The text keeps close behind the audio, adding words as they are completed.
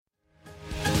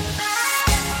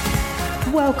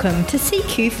Welcome to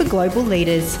CQ for Global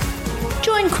Leaders.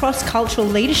 Join cross-cultural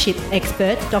leadership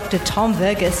expert Dr. Tom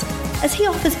Verghese as he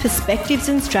offers perspectives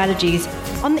and strategies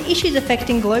on the issues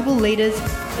affecting global leaders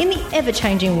in the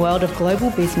ever-changing world of global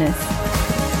business.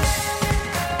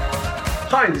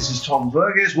 Hi, this is Tom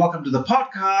Verghese. Welcome to the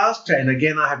podcast. And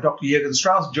again, I have Dr. Jürgen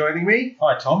Strauss joining me.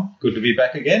 Hi, Tom. Good to be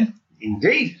back again.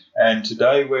 Indeed. And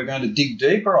today we're going to dig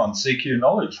deeper on CQ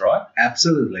knowledge, right?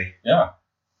 Absolutely. Yeah.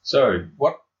 So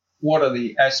what are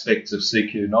the aspects of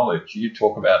CQ knowledge? You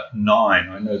talk about 9.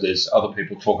 I know there's other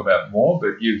people talk about more,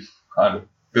 but you've kind of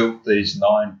built these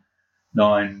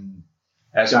nine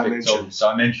aspects of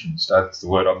dimensions. That's the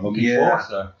word I'm looking for.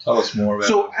 So tell us more about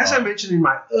So as I mentioned in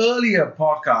my earlier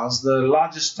podcast, the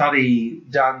largest study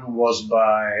done was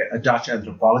by a Dutch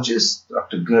anthropologist,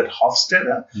 Dr. Gert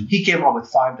Hofstede. He came up with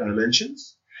 5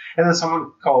 dimensions. And then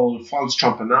someone called Frans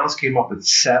Troppenaars came up with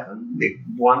 7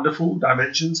 wonderful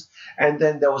dimensions. And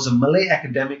then there was a Malay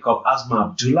academic called Asma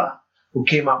Abdullah who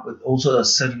came up with also a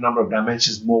certain number of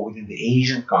dimensions more within the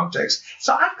Asian context.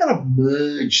 So I've kind of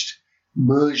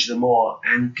merged them all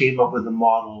and came up with a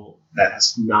model that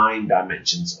has 9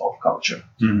 dimensions of culture.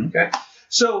 Okay,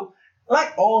 so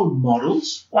like all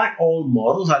models, I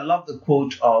love the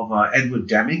quote of Edward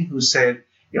Deming, who said,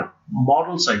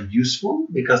 models are useful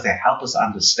because they help us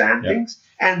understand things,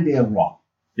 and they're wrong.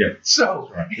 Yeah. So,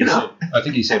 right. I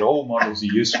think he said all models are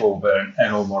useful,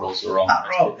 and all models are wrong.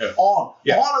 Wrong.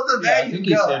 Yeah. All of them. Yeah, I think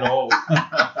he said all.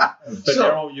 But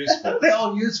they're all useful. They're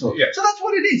all useful. Yeah. So that's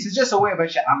what it is. It's just a way of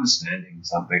actually understanding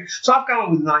something. So I've come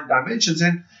up with 9 dimensions.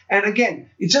 And again,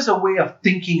 it's just a way of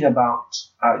thinking about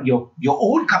your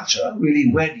own culture,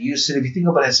 really. Where do you sit? If you think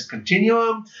about it as a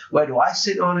continuum, where do I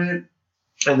sit on it?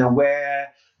 And then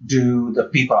where do the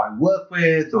people I work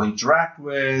with or interact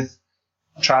with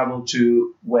travel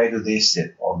to? Where do they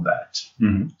sit on that?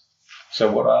 Mm-hmm.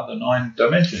 So what are the 9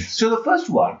 dimensions? So the first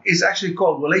one is actually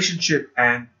called relationship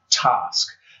and task.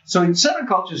 So in certain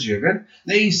cultures, Jürgen,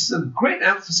 there is a great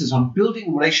emphasis on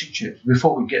building relationships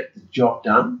before we get the job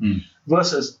done,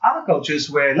 versus other cultures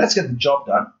where let's get the job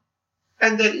done,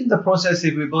 and then in the process,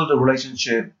 if we build a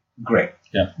relationship, great.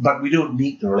 Yeah. But we don't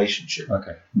need the relationship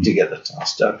to get the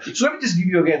task done. So let me just give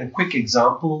you again a quick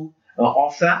example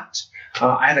of that.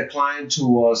 I had a client who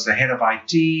was the head of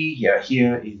IT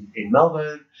here in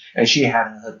Melbourne, and she had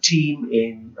her team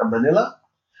in Manila.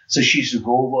 So she used to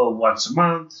go over once a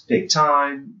month, take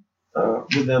time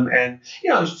with them. And,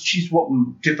 she's what we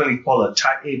typically call a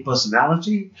type A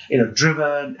personality,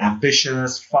 driven,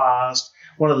 ambitious, fast,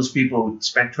 one of those people who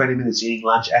spend 20 minutes eating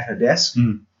lunch at her desk.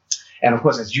 And of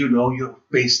course, as you know, you're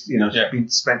based,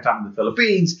 spent time in the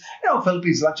Philippines.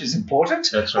 Philippines lunch is important.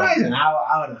 That's right. It's an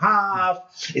hour and a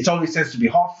half. It always tends to be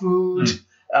hot food.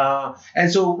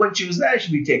 And so when she was there,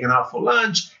 she'd be taken out for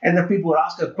lunch. And then people would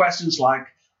ask her questions like,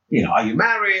 are you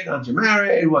married? Aren't you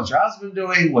married? What's your husband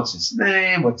doing? What's his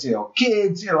name? What's your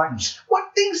kids?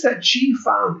 What things that she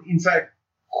found, in fact,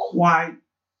 quite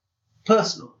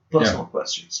personal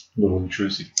questions. A little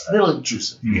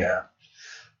intrusive. Yeah.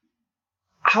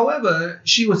 However,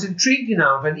 she was intrigued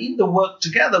enough, and in the work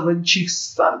together, when she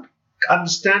started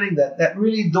understanding that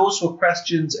really those were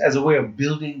questions as a way of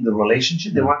building the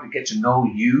relationship, they wanted to get to know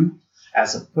you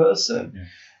as a person,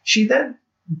 she then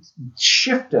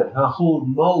shifted her whole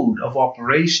mode of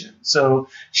operation. So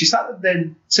she started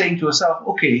then saying to herself,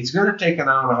 okay, it's going to take an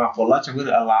hour and a half for lunch. I'm going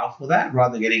to allow for that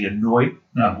rather than getting annoyed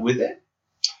with it.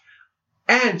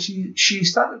 And she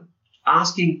started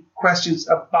asking questions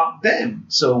about them.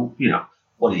 So,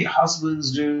 what do your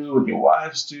husbands do? What do your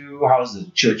wives do? How's the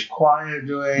church choir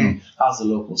doing? How's the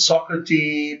local soccer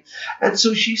team? And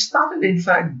so she started, in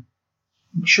fact,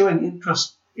 showing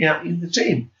interest in the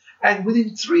team. And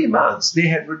within 3 months, they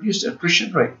had reduced the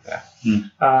attrition rate there,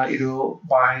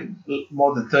 by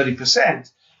more than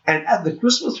 30%. And at the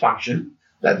Christmas function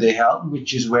that they held,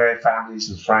 which is where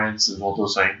families and friends and all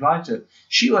those are invited,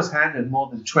 she was handed more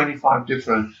than 25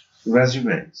 different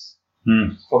resumes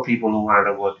for people who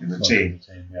wanted to work in the team.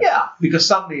 Because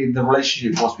suddenly the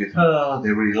relationship was with her, they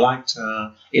really liked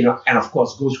her, and of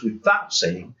course goes without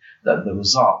saying that the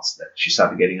results that she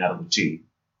started getting out of the team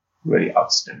really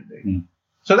outstanding.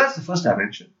 So that's the first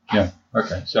dimension. Yeah.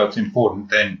 Okay. So it's important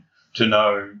then to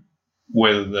know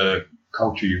whether the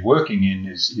culture you're working in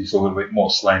is a little bit more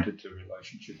slanted to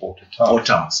relationship or to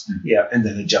task. Yeah, and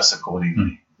then adjust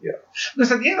accordingly. Yeah.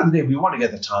 Because at the end of the day, we want to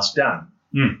get the task done.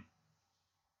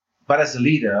 But as a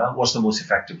leader, what's the most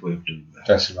effective way of doing that?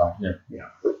 That's right. Yeah.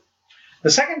 The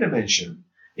second dimension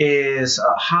is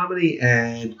harmony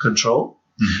and control.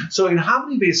 So in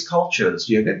harmony-based cultures,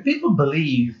 people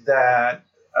believe that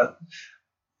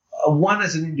one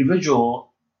as an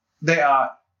individual, they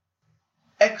are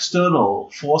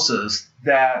external forces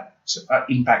that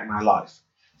impact my life.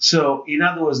 So, in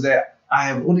other words, I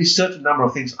have only a certain number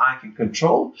of things I can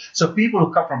control. So people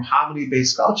who come from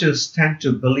harmony-based cultures tend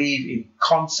to believe in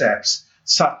concepts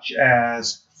such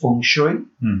as feng shui,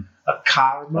 a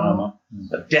karma,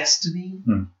 a destiny,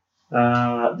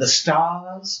 the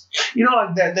stars.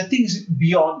 Like the things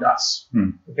beyond us.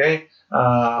 Okay,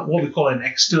 what we call an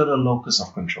external locus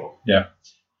of control. Yeah.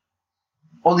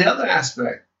 On the other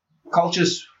aspect,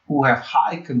 cultures who have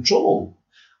high control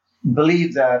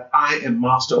believe that I am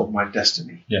master of my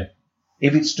destiny. Yeah.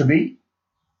 If it's to be,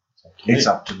 it's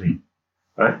up to me.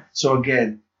 Right? So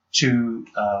again, two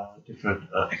different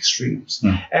extremes.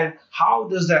 And how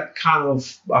does that kind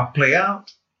of play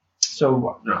out?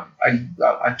 So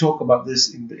I talk about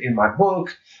this in my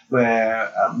book,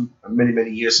 where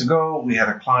many years ago we had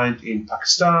a client in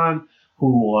Pakistan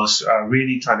who was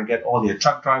really trying to get all their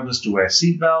truck drivers to wear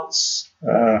seatbelts.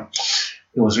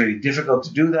 It was really difficult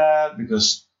to do that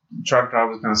because truck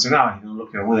drivers kind of said,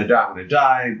 look, when they die, I'm going to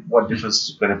die. What difference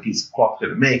is a piece of cloth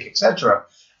going to make, etc.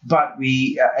 But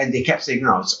and they kept saying,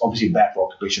 no, it's obviously bad for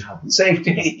occupational health and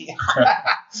safety.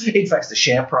 It affects the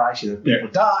share price, people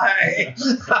die.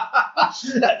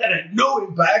 That had no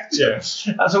impact. Yeah.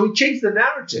 So we changed the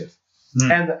narrative.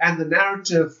 And the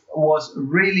narrative was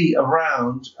really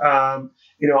around,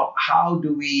 how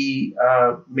do we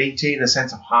maintain a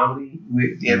sense of harmony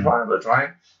with the environment, right?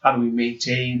 How do we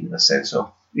maintain a sense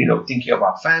of, thinking of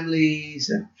our families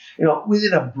and,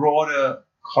 within a broader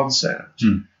concept,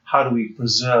 how do we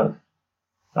preserve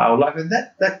our life? And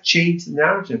that changed the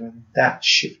narrative and that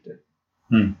shifted.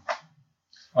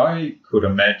 I could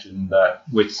imagine that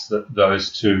with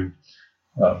those two,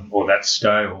 or that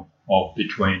scale of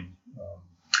between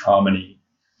harmony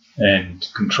and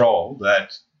control,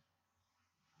 that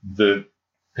the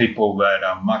people that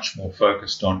are much more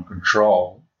focused on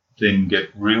control then get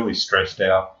really stressed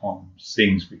out on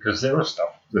things because there is stuff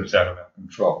that's out of our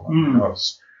control. I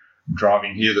was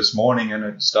driving here this morning and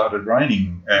it started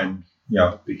raining and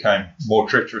it became more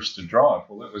treacherous to drive.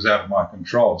 Well, it was out of my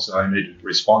control, so I needed to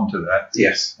respond to that.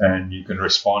 Yes. And you can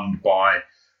respond by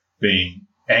being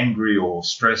angry or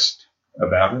stressed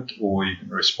about it, or you can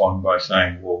respond by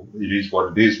saying, well, it is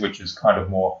what it is, which is kind of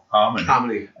more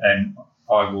harmony. And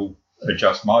I will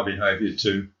adjust my behavior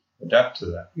to adapt to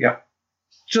that. Yeah.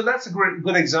 So that's a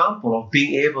good example of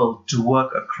being able to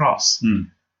work across,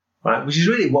 right? Which is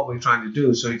really what we're trying to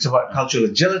do. So it's about cultural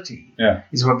agility. Yeah.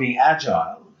 It's about being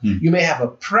agile. You may have a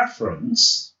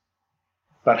preference,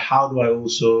 but how do I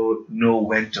also know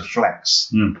when to flex?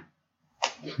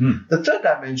 The third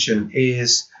dimension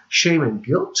is shame and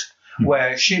guilt,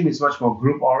 where shame is much more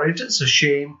group-oriented. So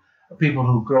shame, people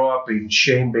who grow up in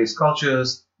shame-based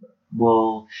cultures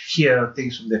will hear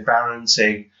things from their parents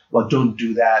saying, well, don't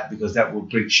do that because that will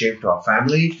bring shame to our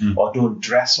family, or don't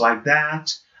dress like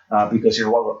that because,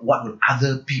 what would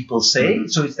other people say?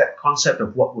 So it's that concept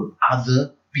of what would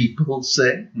other people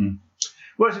say.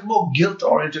 Whereas in more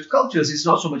guilt-oriented cultures, it's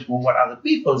not so much more what other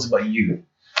people, it's about you.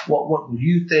 What will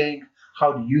you think?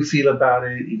 How do you feel about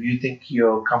it? If you think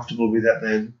you're comfortable with that,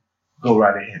 then go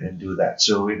right ahead and do that.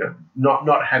 So,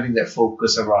 not having that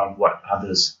focus around what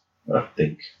others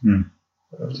think.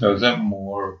 So is that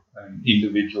more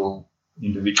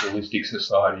individualistic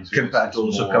societies compared to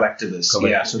also collectivist?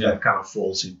 Yeah, so that kind of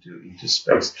falls into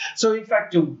space. So in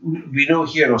fact, we know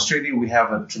here in Australia we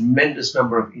have a tremendous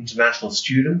number of international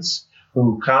students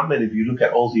who come, and if you look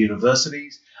at all the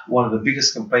universities, one of the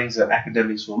biggest complaints that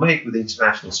academics will make with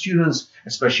international students,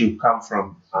 especially who come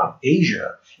from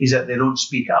Asia, is that they don't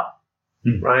speak up.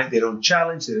 Right? They don't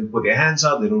challenge, they don't put their hands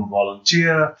up, they don't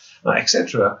volunteer,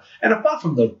 etc. And apart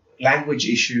from the language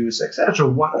issues, etc.,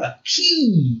 a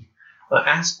key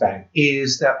aspect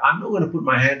is that I'm not going to put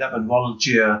my hand up and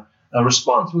volunteer a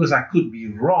response because I could be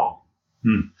wrong.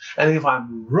 And if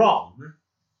I'm wrong,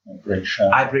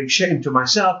 I bring shame to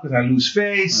myself because I lose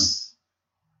face,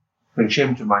 bring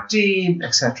shame to my team,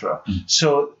 etc.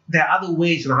 So there are other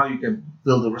ways on how you can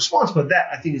build a response, but that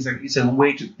I think is a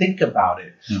way to think about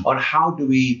it on how do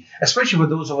we, especially for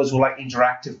those of us who like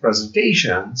interactive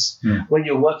presentations, when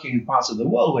you're working in parts of the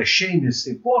world where shame is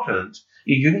important,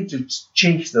 you need to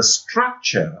change the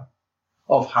structure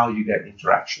of how you get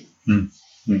interaction.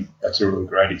 That's a really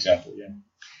great example, yeah.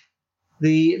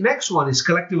 The next one is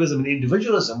collectivism and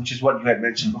individualism, which is what you had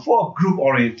mentioned before, group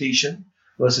orientation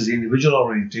versus individual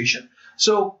orientation.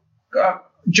 So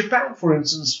Japan, for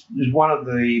instance, is one of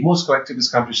the most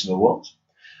collectivist countries in the world.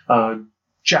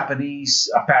 Japanese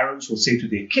parents will say to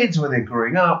their kids when they're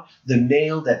growing up, the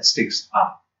nail that sticks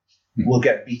up will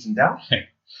get beaten down.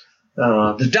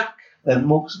 The duck that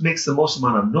makes the most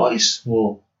amount of noise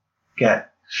will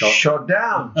get shut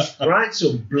down, right?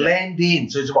 So blend in.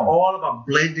 So it's all about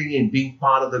blending in, being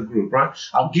part of the group, right?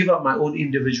 I'll give up my own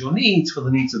individual needs for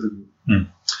the needs of the group.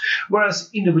 Whereas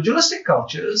individualistic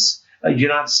cultures,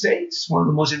 United States, one of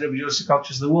the most individualistic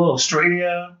cultures in the world,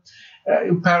 Australia,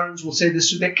 parents will say this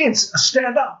to their kids: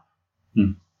 stand up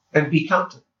and be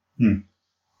counted.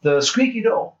 The squeaky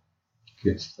door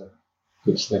gets the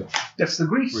grease,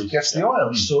 gets the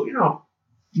oil. So,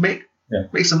 make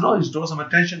some noise, draw some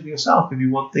attention to yourself if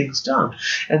you want things done.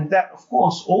 And that, of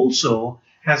course, also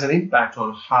has an impact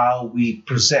on how we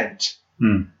present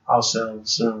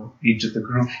ourselves into the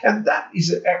group. And that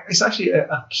is actually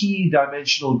a key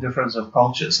dimensional difference of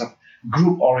cultures, of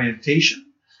group orientation.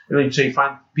 So you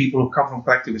find people who come from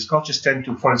collectivist cultures tend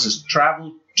to, for instance,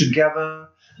 travel together,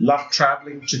 love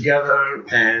traveling together,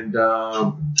 and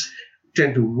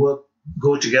tend to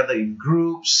go together in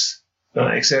groups,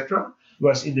 etc.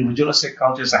 Whereas individualistic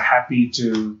cultures are happy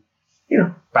to,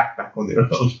 backpack on their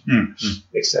own,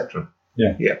 etc.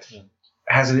 Yeah.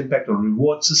 Has an impact on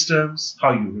reward systems,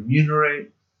 how you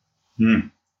remunerate.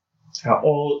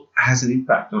 All has an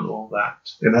impact on all that.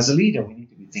 And as a leader, we need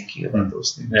to be thinking about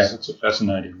those things. Yeah, that's a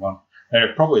fascinating one. And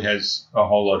it probably has a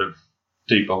whole lot of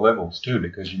deeper levels too,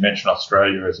 because you mentioned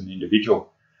Australia as an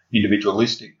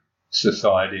individualistic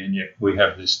society, and yet we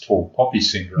have this tall poppy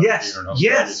syndrome here in Australia.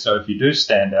 Yes. So if you do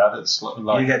stand out, it's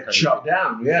like you get shot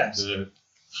down. Yes. The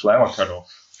flower cut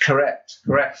off. Correct.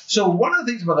 So one of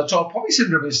the things about the tall poppy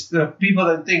syndrome is that people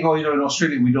then think, in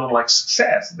Australia we don't like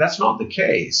success. That's not the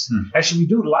case. Actually, we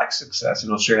do like success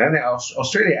in Australia. I think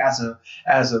Australia,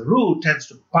 as a rule, tends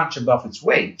to punch above its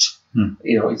weight.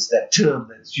 It's that term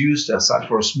that's used as such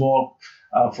for a small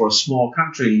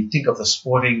country. Think of the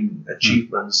sporting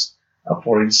achievements,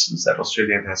 for instance, that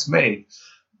Australia has made.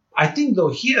 I think, though,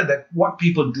 here that what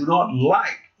people do not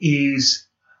like is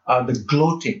the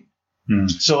gloating.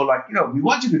 So, we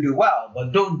want you to do well,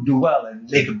 but don't do well and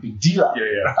make a big deal out of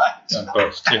it, right? Don't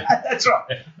boast, That's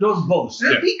right. Don't boast.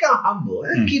 Become humble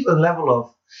and keep a level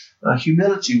of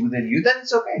humility within you. Then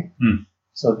it's okay.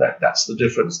 So that's the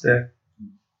difference there.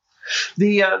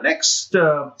 The next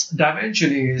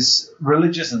dimension is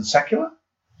religious and secular.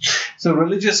 So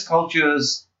religious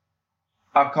cultures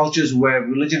are cultures where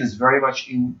religion is very much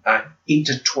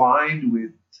intertwined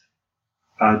with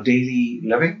daily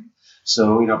living.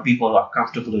 So, people are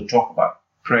comfortable to talk about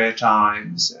prayer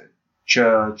times and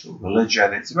church or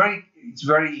religion. It's very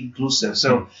inclusive.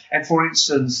 So, and for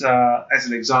instance, as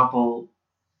an example,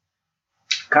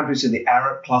 countries in the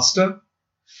Arab cluster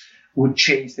would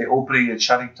change their opening and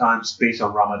shutting times based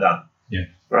on Ramadan.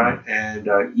 Right? And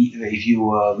if you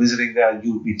were visiting there,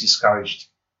 you would be discouraged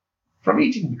from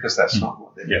eating because that's not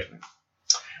what they're doing.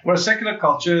 Whereas secular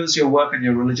cultures, your work and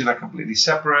your religion are completely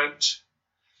separate.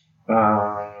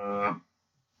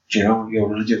 Your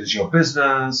religion is your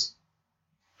business.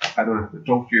 I don't have to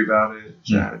talk to you about it.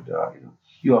 And,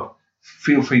 you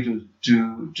feel free to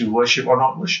worship or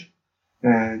not worship.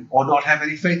 Or not have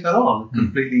any faith at all.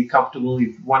 Completely comfortable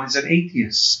if one is an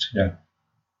atheist.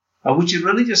 Which in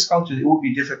religious culture, it would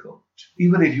be difficult.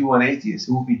 Even if you were an atheist,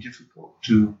 it would be difficult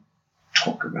to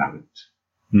talk about it.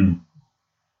 And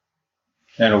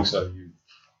also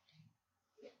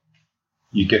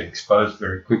you get exposed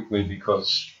very quickly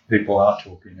because people are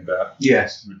talking about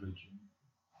religion.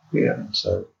 And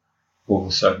so all of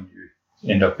a sudden you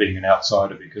end up being an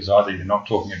outsider because either you're not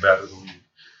talking about it or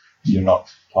you're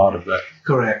not part of that.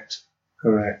 Correct.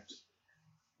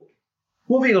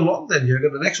 Moving along then,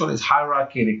 Jürgen, the next one is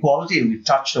hierarchy and equality. We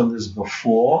touched on this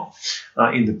before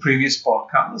in the previous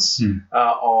podcast.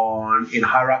 In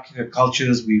hierarchical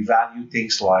cultures, we value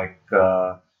things like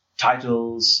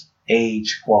titles,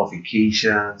 age,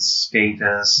 qualifications,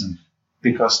 status,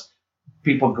 because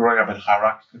people growing up in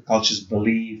hierarchical cultures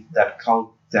believe that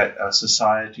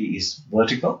society is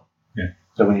vertical.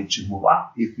 So we need to move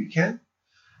up if we can.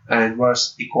 And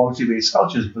whereas equality-based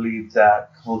cultures believe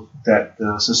that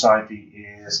the society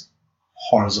is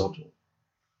horizontal.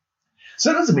 So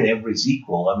it doesn't mean everybody's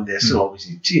equal. I mean, there's still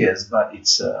obviously tiers, but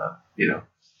it's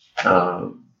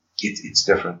it's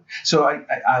different. So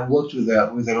I worked with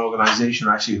an organization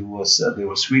actually who was they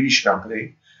were a Swedish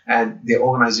company, and their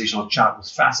organizational chart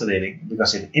was fascinating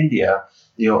because in India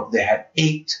they had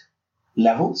 8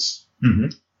 levels,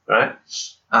 right?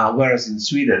 Whereas in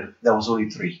Sweden there was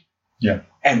only 3.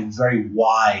 And very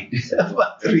wide,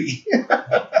 about 3.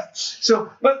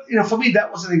 So, but for me,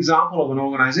 that was an example of an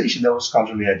organization that was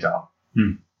culturally agile.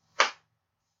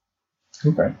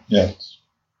 Okay. It's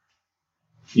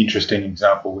interesting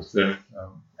example with the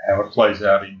how it plays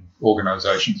out in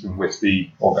organizations and with the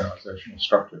organizational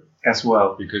structure as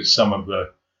well. Because some of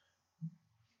the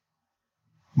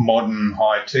modern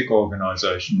high-tech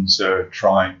organisations are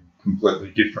trying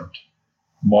completely different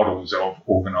models of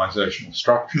organisational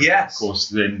structure. Yes. Of course,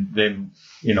 then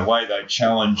in a way they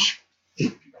challenge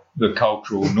the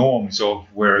cultural norms of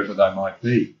wherever they might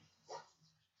be.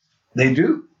 They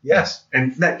do, yes,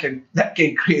 and that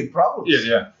can create problems.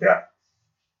 Yeah.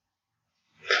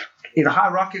 In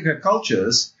hierarchical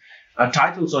cultures,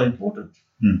 titles are important.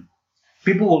 Hmm.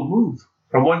 People will move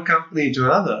from one company to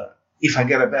another if I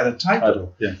get a better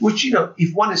title. Yeah. Which,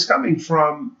 if one is coming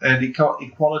from an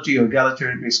equality or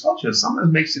egalitarian-based culture,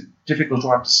 sometimes makes it difficult to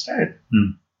understand.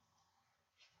 Hmm.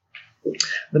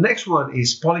 The next one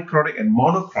is polychronic and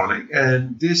monochronic,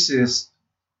 and this is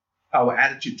our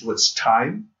attitude towards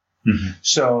time. Mm-hmm.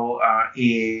 So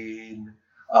in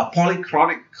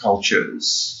polychronic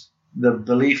cultures, the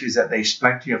belief is that there's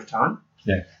plenty of time.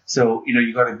 Yeah. So,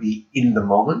 you got to be in the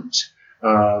moment.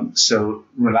 So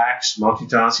relax,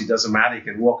 multitask. It doesn't matter. You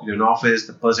can walk into an office.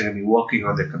 The person can be working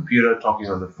on their computer, talking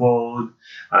on the phone,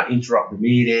 interrupt the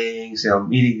meetings.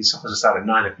 Meeting is supposed to start at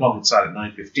 9 o'clock. It starts at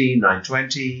 9:15,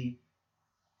 9:20.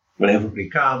 When everybody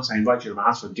comes, I invite you to my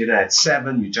house for dinner at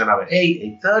 7. You turn up at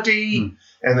 8, 8:30,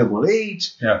 and then we'll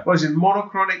eat. Yeah. Whereas in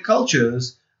monochronic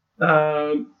cultures, you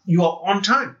are on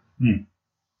time. Mm.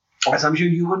 As I'm sure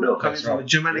you would know, coming That's from right. a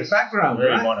Germanic Yes. background,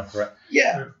 Very right?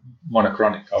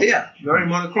 monochronic culture. Yeah, very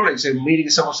monochronic. So meeting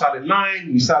is supposed to start at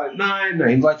 9, we start at 9, I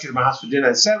invite you to my house for dinner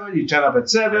at 7, you turn up at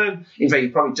 7. In fact,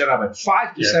 you probably turn up at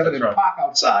 5 to 7 and that's right. park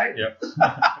outside. Yep.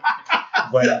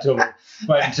 wait until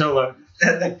the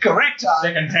The correct time.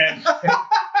 second hand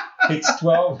hits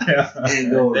 12.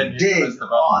 And go then you dig press the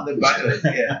button. on the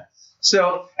button. Yeah.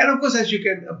 So, and of course, as you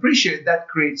can appreciate, that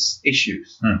creates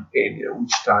issues in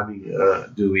which timing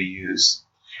do we use.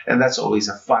 And that's always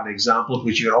a fun example,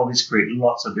 which you can always create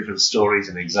lots of different stories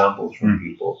and examples from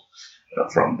people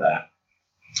from that.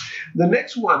 The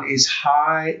next one is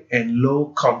high and low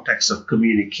context of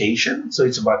communication. So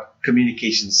it's about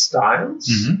communication styles.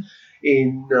 Mm-hmm.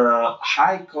 In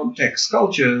high context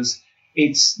cultures,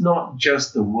 it's not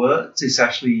just the words, it's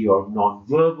actually your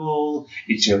nonverbal,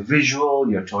 it's your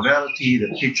visual, your tonality,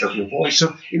 the pitch of your voice.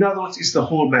 So, in other words, it's the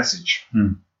whole message.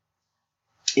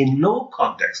 In low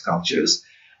context cultures,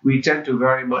 we tend to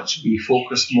very much be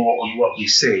focused more on what we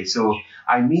say. So,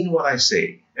 I mean what I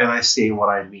say, and I say what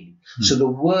I mean. So, the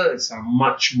words are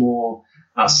much more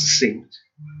succinct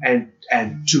and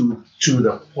to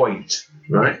the point,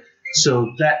 right?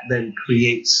 So, that then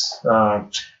creates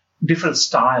different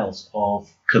styles of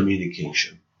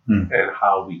communication and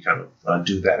how we kind of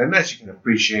do that. And as you can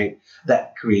appreciate,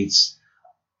 that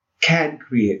can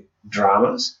create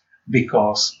dramas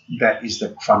because that is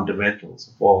the fundamentals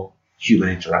of all human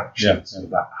interactions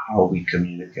about how we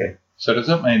communicate. So does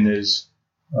that mean there's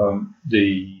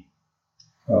the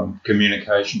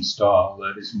communication style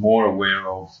that is more aware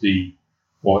of the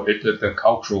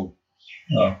cultural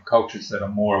cultures that are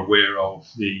more aware of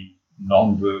the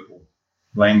non-verbal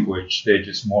language, they're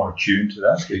just more attuned to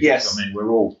that? Because, Yes. I mean, we're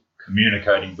all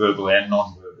communicating verbally and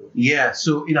non-verbally. Yeah,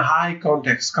 so in high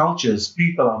context cultures,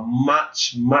 people are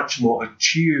much, much more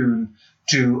attuned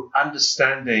to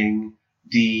understanding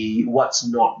what's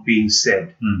not being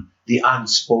said, the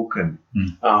unspoken.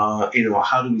 How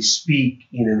do we speak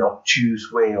in an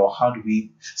obtuse way, or how do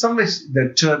we? Sometimes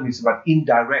the term is about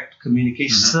indirect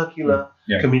communication, circular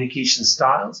communication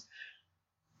styles,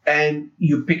 and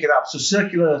you pick it up. So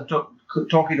circular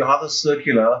talking to other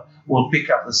circular will pick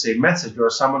up the same message, or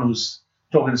someone who's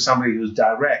talking to somebody who's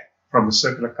direct from a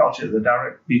circular culture, the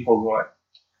direct people go like,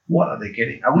 what are they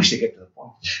getting? I wish they get to the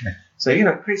point. So,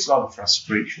 it creates a lot of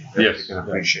frustration that you can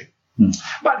appreciate.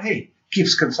 But hey,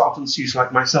 keeps consultancies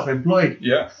like myself employed.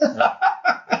 Yeah.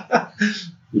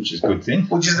 Which is a good thing.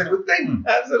 Which is a good thing,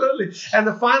 absolutely. And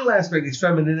the final aspect is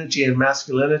femininity and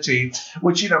masculinity,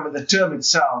 which, the term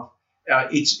itself,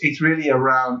 it's really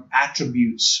around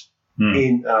attributes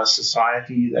in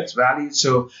society that's valued.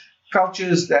 So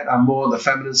cultures that are more on the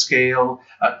feminine scale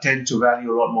tend to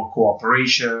value a lot more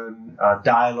cooperation,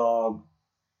 dialogue,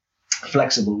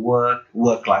 flexible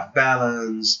work-life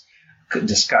balance,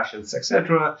 discussions,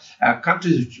 etc.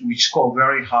 Countries which score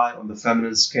very high on the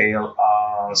feminine scale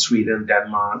are Sweden,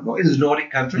 Denmark, it's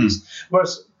Nordic countries.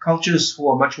 Whereas cultures who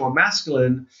are much more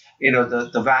masculine,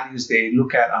 the values they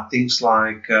look at are things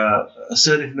like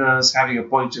assertiveness, having a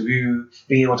point of view,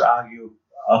 being able to argue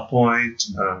a point,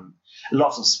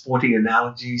 lots of sporting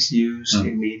analogies used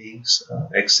in meetings,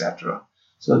 etc.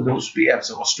 So those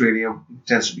so Australia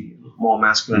tends to be more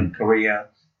masculine, Korea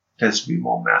tends to be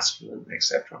more masculine,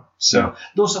 etc. So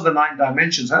those are the 9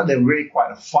 dimensions. They're really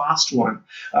quite a fast one,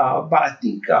 but I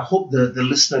think I hope the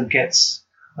listener gets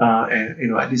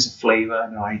at least a flavor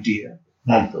and an idea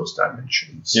of those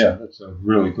dimensions. Yeah, that's a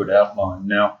really good outline.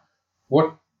 Now,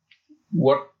 what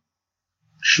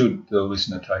should the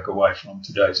listener take away from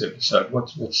today's episode?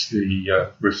 What's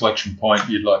the reflection point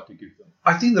you'd like to give them?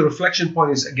 I think the reflection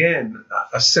point is, again,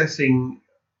 assessing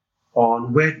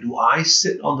on where do I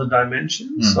sit on the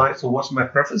dimensions, right? So what's my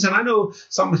preference? And I know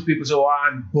some people say,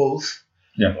 I'm both.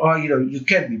 Yeah. Or, you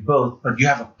can be both, but you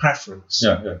have a preference.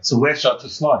 Yeah. So where's it's a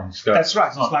sliding scale. That's right.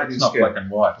 It's not scale. black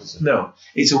and white, is it? No.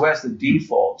 It's where's the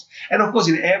default. And of course,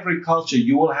 in every culture,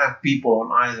 you will have people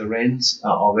on either ends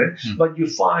of it. But you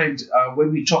find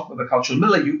when we talk about the cultural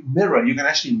mirror, you can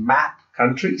actually map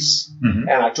countries. And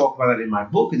I talk about that in my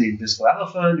book, in The Invisible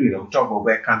Elephant. We talk about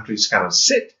where countries kind of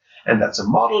sit, and that's a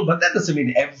model. But that doesn't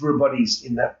mean everybody's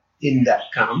in that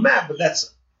kind of map. But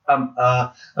that's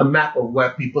a map of where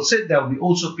people sit. There will be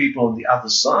also people on the other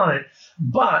side,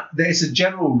 but there's a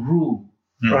general rule,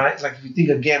 right? Like if you think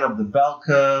again of the bell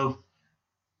curve,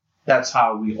 that's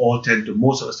how we all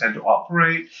most of us tend to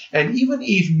operate. And even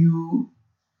if you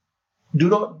do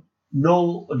not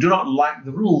like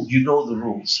the rules, you know the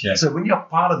rules. Yeah. So when you're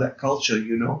part of that culture,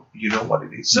 you know what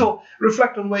it is. So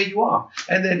reflect on where you are.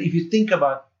 And then if you think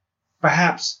about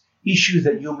perhaps issues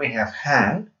that you may have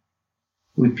had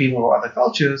with people of other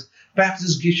cultures, perhaps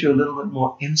this gives you a little bit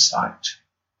more insight.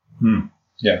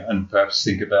 Yeah, and perhaps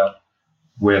think about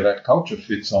where that culture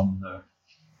fits on the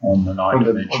nine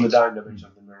dimensions. On the nine dimensions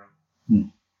of the mirror.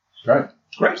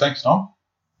 Great. Thanks, Tom.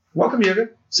 Welcome,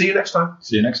 Jürgen. See you next time.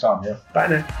 See you next time, yeah. Bye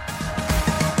now.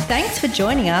 Thanks for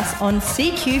joining us on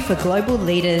CQ for Global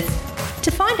Leaders.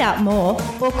 To find out more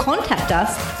or contact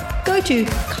us, go to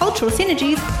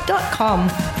culturalsynergies.com.